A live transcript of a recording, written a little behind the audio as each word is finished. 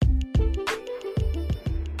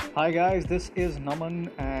Hi guys, this is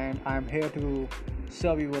Naman and I'm here to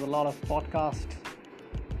serve you with a lot of podcast.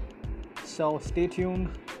 So stay tuned,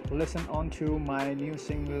 listen on to my new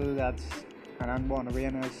single that's an unborn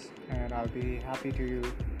awareness, and I'll be happy to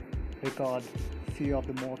record few of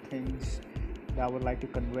the more things that I would like to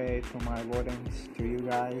convey through my wordings to you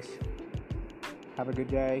guys. Have a good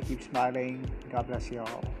day, keep smiling, God bless you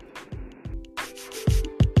all.